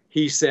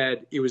 he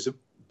said it was the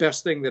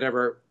best thing that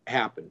ever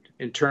happened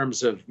in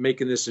terms of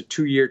making this a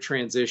 2-year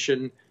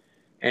transition.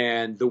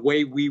 And the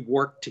way we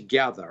worked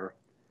together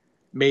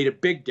made a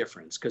big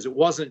difference, because it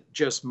wasn't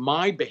just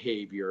my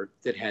behavior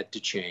that had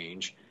to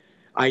change.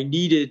 I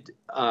needed,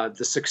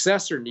 the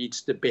successor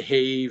needs to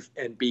behave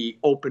and be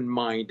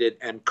open-minded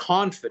and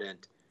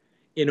confident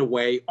in a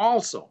way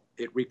also.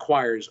 It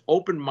requires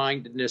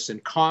open-mindedness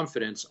and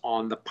confidence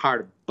on the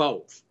part of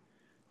both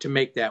to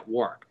make that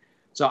work.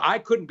 So I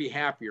couldn't be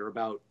happier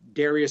about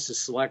Darius's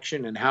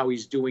selection and how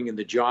he's doing in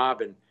the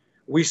job. And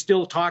we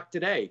still talk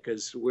today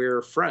because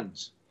we're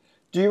friends.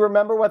 Do you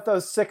remember what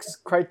those 6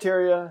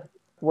 criteria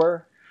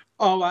were?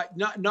 Oh,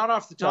 not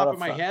off the top Not of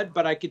my off the- head,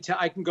 but I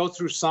can go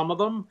through some of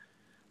them.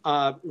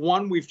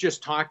 One we've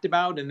just talked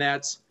about, and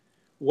that's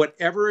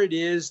whatever it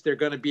is, they're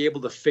going to be able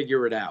to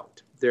figure it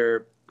out.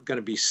 They're going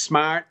to be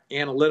smart,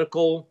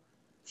 analytical,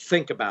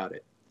 think about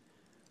it.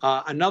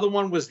 Another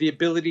one was the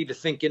ability to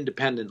think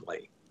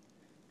independently.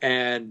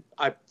 And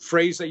a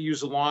phrase I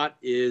use a lot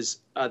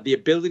is the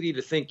ability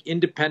to think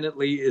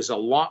independently is a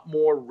lot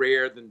more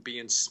rare than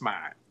being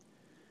smart.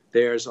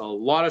 There's a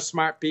lot of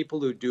smart people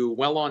who do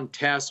well on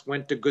tests,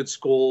 went to good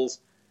schools,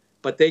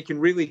 but they can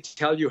really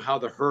tell you how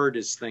the herd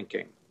is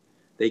thinking.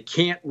 They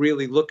can't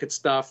really look at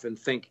stuff and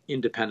think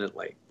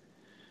independently.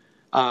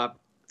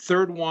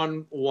 Third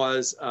one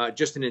was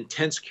just an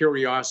intense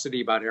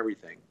curiosity about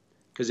everything.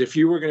 Because if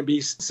you were going to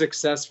be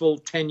successful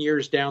 10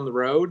 years down the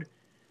road,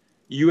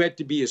 you had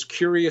to be as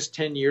curious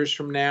 10 years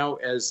from now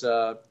as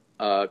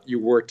you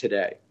were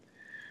today.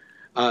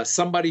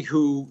 Somebody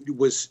who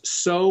was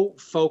so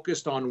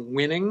focused on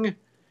winning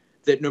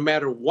that no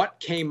matter what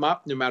came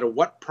up, no matter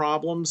what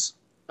problems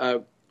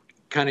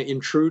kind of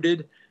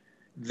intruded,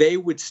 they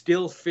would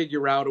still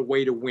figure out a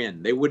way to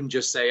win. They wouldn't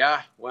just say,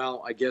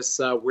 well, I guess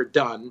we're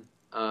done.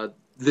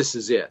 This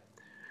is it.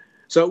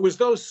 So it was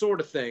those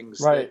sort of things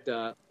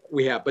that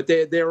we have. But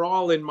they're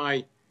all in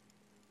my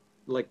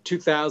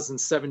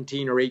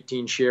 2017 or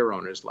 18 share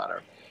owners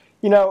letter.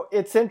 You know,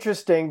 it's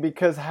interesting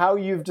because how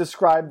you've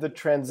described the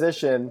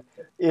transition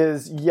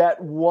is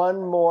yet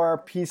one more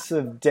piece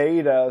of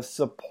data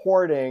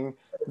supporting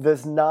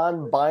this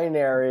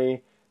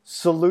non-binary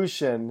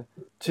solution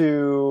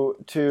to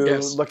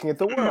Yes. looking at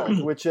the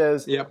world, which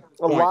is Yep.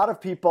 a lot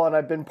of people, and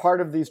I've been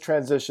part of these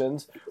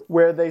transitions,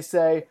 where they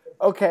say,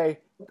 okay,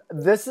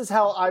 this is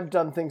how I've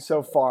done things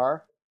so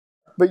far,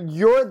 but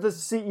you're the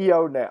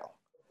CEO now.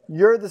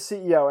 You're the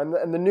CEO,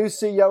 and the new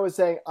CEO is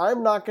saying, I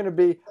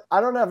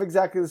don't have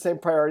exactly the same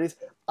priorities.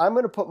 I'm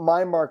going to put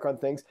my mark on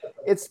things.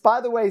 It's,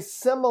 by the way,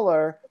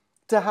 similar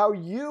to how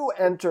you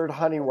entered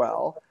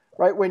Honeywell,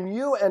 right? When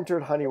you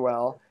entered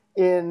Honeywell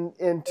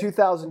in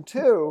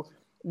 2002,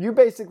 you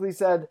basically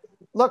said,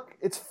 look,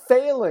 it's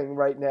failing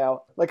right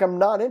now. I'm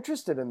not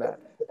interested in that.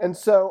 And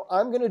so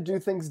I'm going to do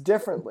things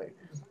differently.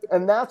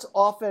 And that's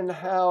often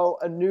how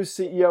a new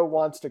CEO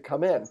wants to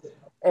come in.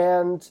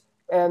 And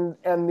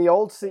the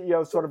old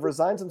CEO sort of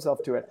resigns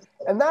himself to it.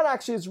 And that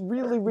actually is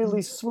really,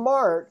 really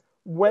smart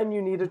when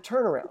you need a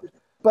turnaround.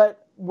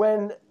 But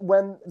when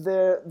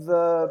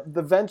the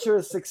venture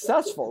is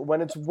successful,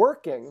 when it's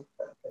working,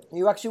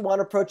 you actually want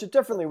to approach it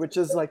differently, which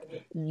is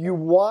you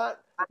want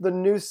the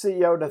new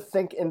CEO to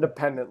think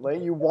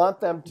independently. You want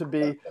them to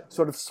be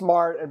sort of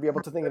smart and be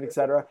able to think, et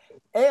cetera.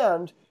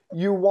 And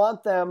you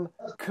want them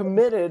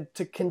committed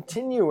to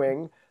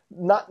continuing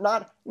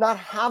not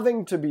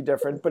having to be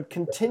different, but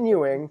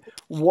continuing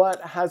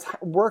what has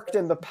worked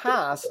in the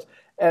past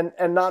and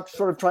not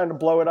sort of trying to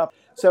blow it up.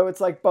 So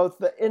it's both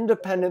the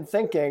independent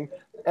thinking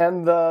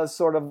and the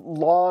sort of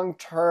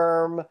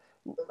long-term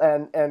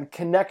and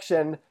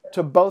connection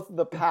to both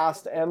the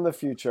past and the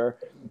future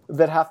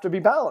that have to be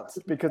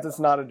balanced because it's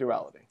not a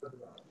duality.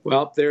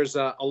 Well, there's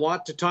a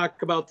lot to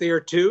talk about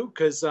there too,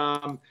 because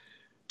to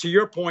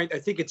your point, I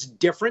think it's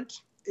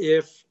different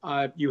if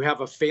you have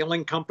a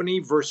failing company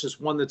versus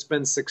one that's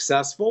been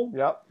successful.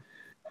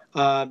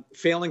 Yep.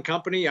 Failing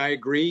company, I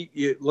agree.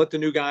 You let the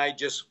new guy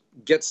just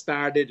get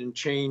started and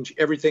change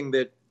everything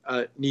that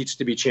needs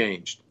to be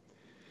changed.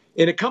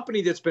 In a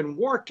company that's been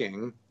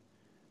working,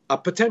 a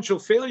potential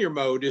failure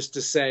mode is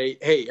to say,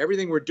 hey,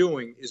 everything we're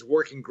doing is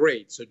working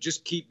great, so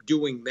just keep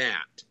doing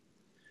that.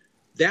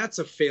 That's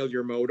a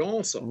failure mode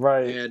also.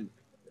 Right. And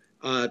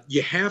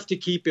you have to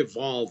keep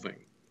evolving.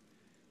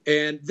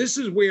 And this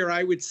is where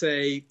I would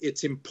say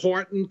it's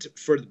important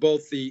for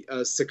both the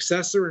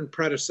successor and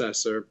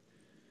predecessor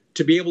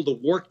to be able to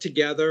work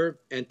together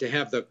and to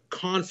have the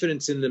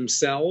confidence in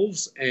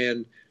themselves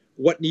and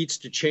what needs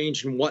to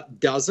change and what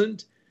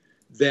doesn't,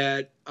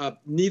 that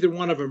neither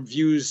one of them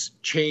views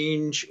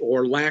change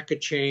or lack of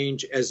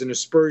change as an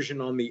aspersion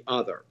on the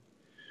other.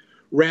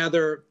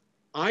 Rather,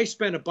 I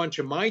spent a bunch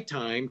of my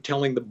time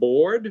telling the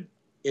board,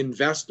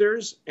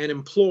 investors, and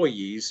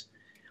employees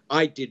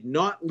I did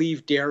not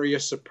leave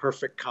Darius a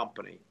perfect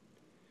company.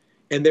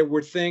 And there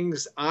were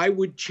things I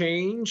would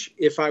change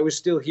if I was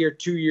still here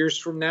 2 years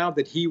from now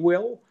that he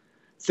will,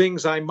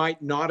 things I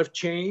might not have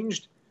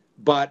changed,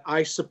 but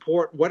I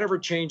support whatever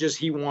changes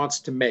he wants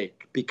to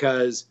make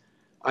because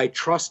I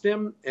trust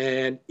him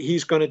and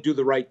he's going to do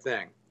the right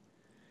thing.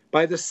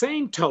 By the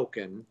same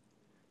token,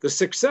 the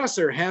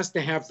successor has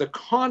to have the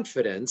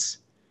confidence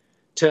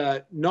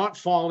to not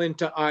fall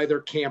into either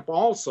camp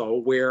also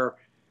where,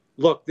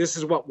 look, this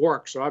is what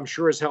works, so I'm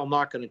sure as hell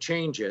not going to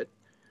change it.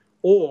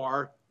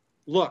 Or,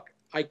 look,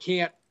 I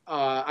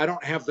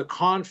don't have the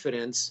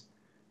confidence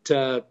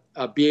to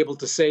be able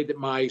to say that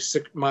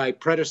my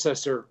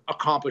predecessor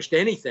accomplished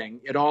anything.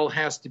 It all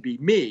has to be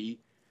me.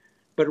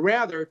 But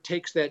rather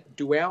takes that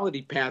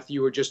duality path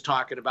you were just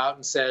talking about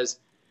and says,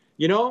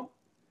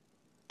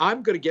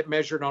 I'm going to get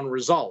measured on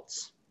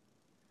results.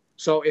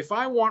 So if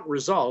I want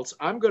results,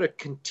 I'm going to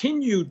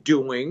continue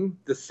doing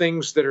the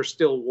things that are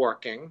still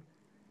working.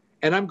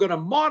 And I'm going to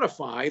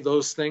modify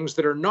those things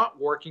that are not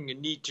working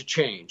and need to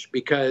change,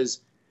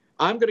 because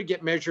I'm going to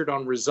get measured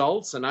on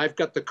results. And I've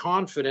got the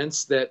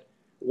confidence that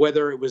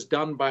whether it was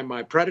done by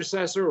my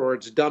predecessor or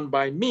it's done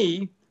by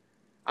me,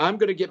 I'm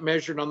going to get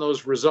measured on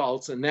those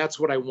results. And that's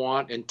what I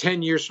want. And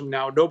 10 years from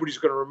now, nobody's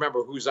going to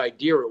remember whose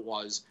idea it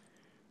was.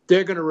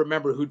 They're going to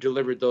remember who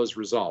delivered those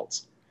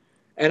results.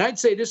 And I'd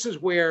say this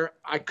is where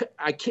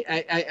I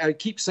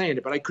keep saying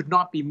it, but I could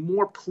not be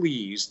more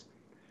pleased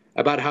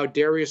about how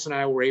Darius and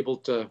I were able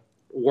to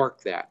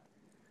work that.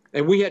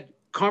 And we had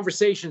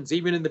conversations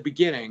even in the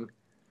beginning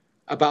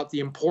about the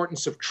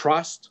importance of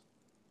trust.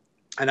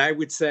 And I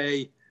would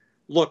say,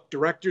 look,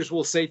 directors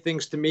will say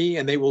things to me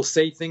and they will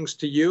say things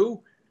to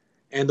you.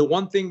 And the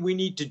one thing we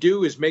need to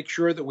do is make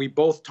sure that we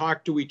both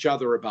talk to each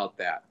other about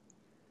that,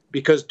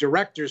 because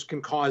directors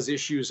can cause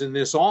issues in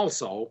this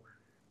also,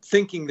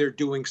 thinking they're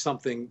doing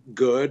something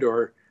good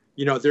or,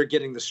 they're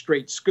getting the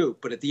straight scoop.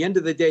 But at the end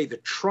of the day, the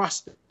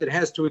trust that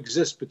has to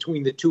exist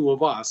between the two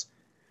of us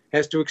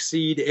has to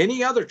exceed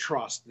any other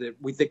trust that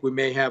we think we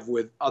may have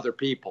with other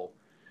people.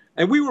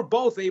 And we were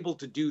both able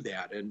to do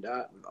that. And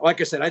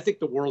like I said, I think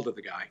the world of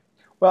the guy.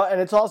 Well,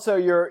 and it's also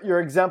you're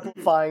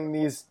exemplifying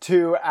these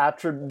two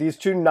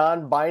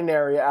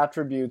non-binary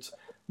attributes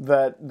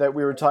that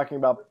we were talking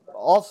about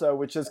also,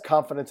 which is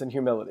confidence and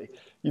humility.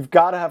 You've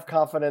got to have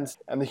confidence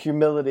and the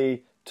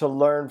humility to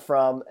learn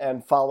from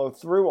and follow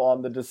through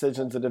on the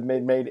decisions that have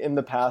been made in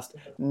the past,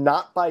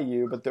 not by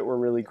you, but that were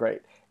really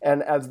great.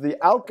 And as the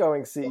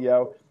outgoing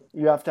CEO,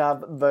 you have to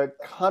have the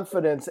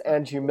confidence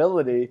and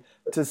humility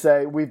to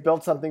say, we've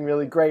built something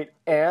really great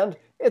and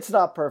it's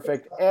not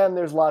perfect, and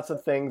there's lots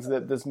of things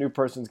that this new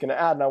person's going to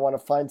add, and I want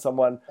to find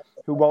someone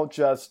who won't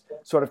just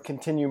sort of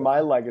continue my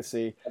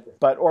legacy,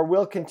 or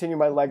will continue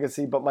my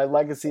legacy, but my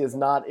legacy is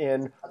not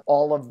in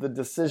all of the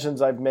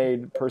decisions I've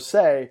made per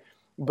se,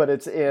 but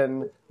it's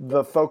in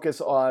the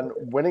focus on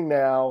winning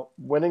now,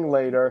 winning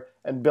later,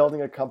 and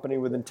building a company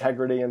with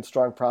integrity and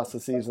strong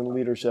processes and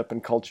leadership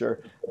and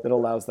culture that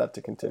allows that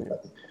to continue.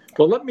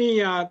 Well, let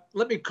me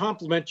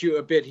compliment you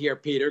a bit here,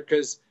 Peter,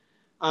 because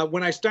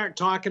when I start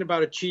talking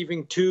about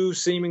achieving two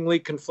seemingly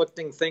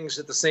conflicting things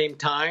at the same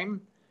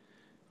time,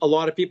 a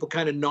lot of people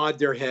kind of nod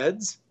their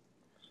heads.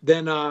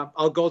 Then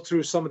I'll go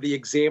through some of the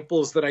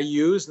examples that I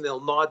use, and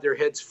they'll nod their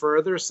heads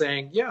further,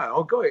 saying, yeah,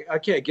 I'll go,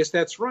 okay, I guess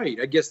that's right.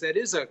 I guess that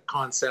is a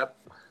concept.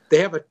 They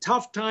have a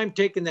tough time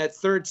taking that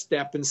third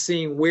step and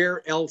seeing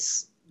where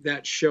else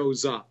that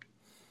shows up.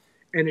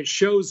 And it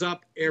shows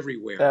up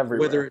everywhere.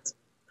 Whether it's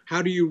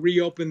how do you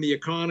reopen the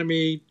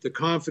economy, the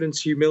confidence,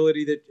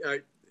 humility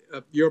that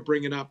you're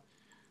bringing up,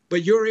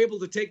 but you're able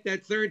to take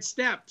that third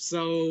step.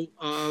 So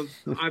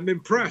I'm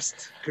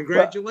impressed.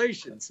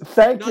 Congratulations. Well,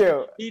 thank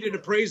you. Need an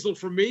appraisal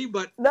from me,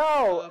 but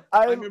no,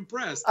 I'm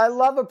impressed. I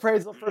love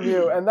appraisal from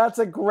you, and that's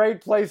a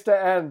great place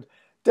to end.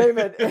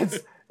 David, I'm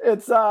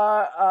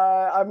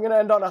going to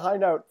end on a high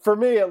note, for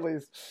me at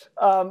least.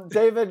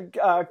 David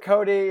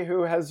Cote,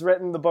 who has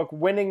written the book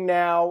Winning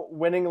Now,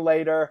 Winning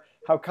Later,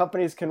 How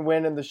Companies Can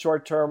Win in the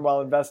Short Term While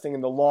Investing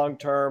in the Long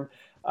Term.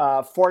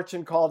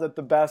 Fortune called it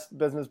the best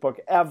business book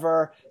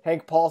ever.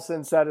 Hank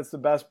Paulson said it's the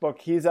best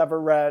book he's ever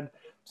read.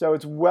 So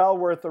it's well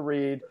worth a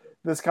read.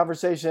 This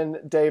conversation,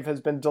 Dave, has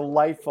been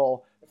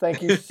delightful.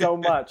 Thank you so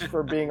much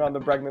for being on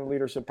the Bregman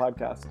Leadership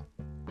Podcast.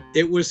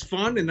 It was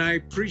fun, and I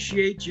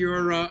appreciate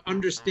your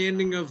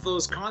understanding of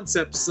those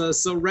concepts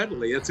so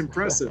readily. That's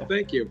impressive.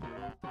 Thank you.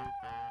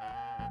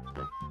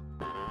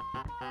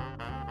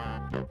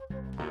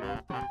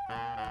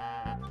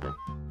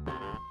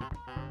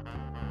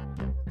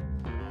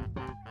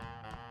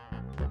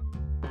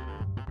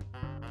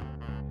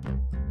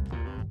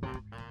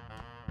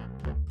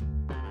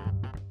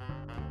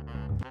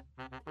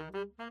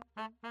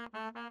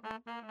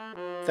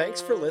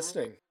 Thanks for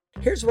listening.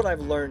 Here's what I've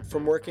learned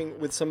from working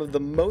with some of the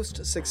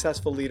most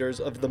successful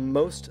leaders of the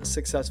most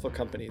successful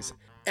companies.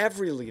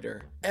 Every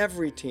leader,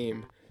 every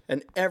team,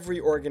 and every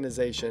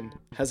organization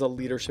has a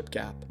leadership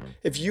gap.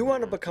 If you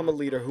want to become a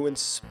leader who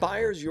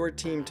inspires your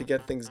team to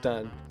get things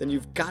done, then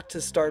you've got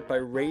to start by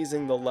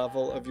raising the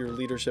level of your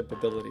leadership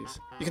abilities.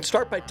 You can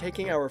start by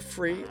taking our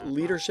free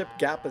leadership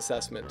gap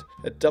assessment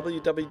at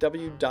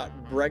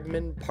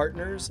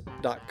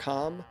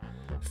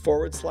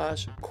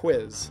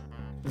www.bregmanpartners.com/quiz.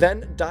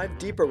 Then dive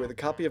deeper with a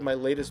copy of my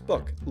latest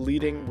book,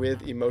 Leading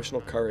with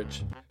Emotional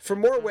Courage. For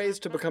more ways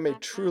to become a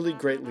truly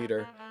great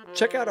leader,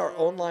 check out our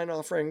online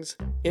offerings,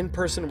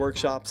 in-person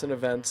workshops and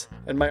events,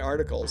 and my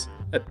articles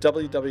at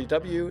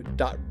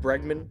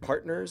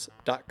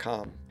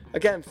www.bregmanpartners.com.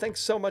 Again,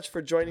 thanks so much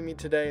for joining me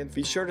today, and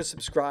be sure to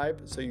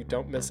subscribe so you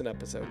don't miss an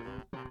episode.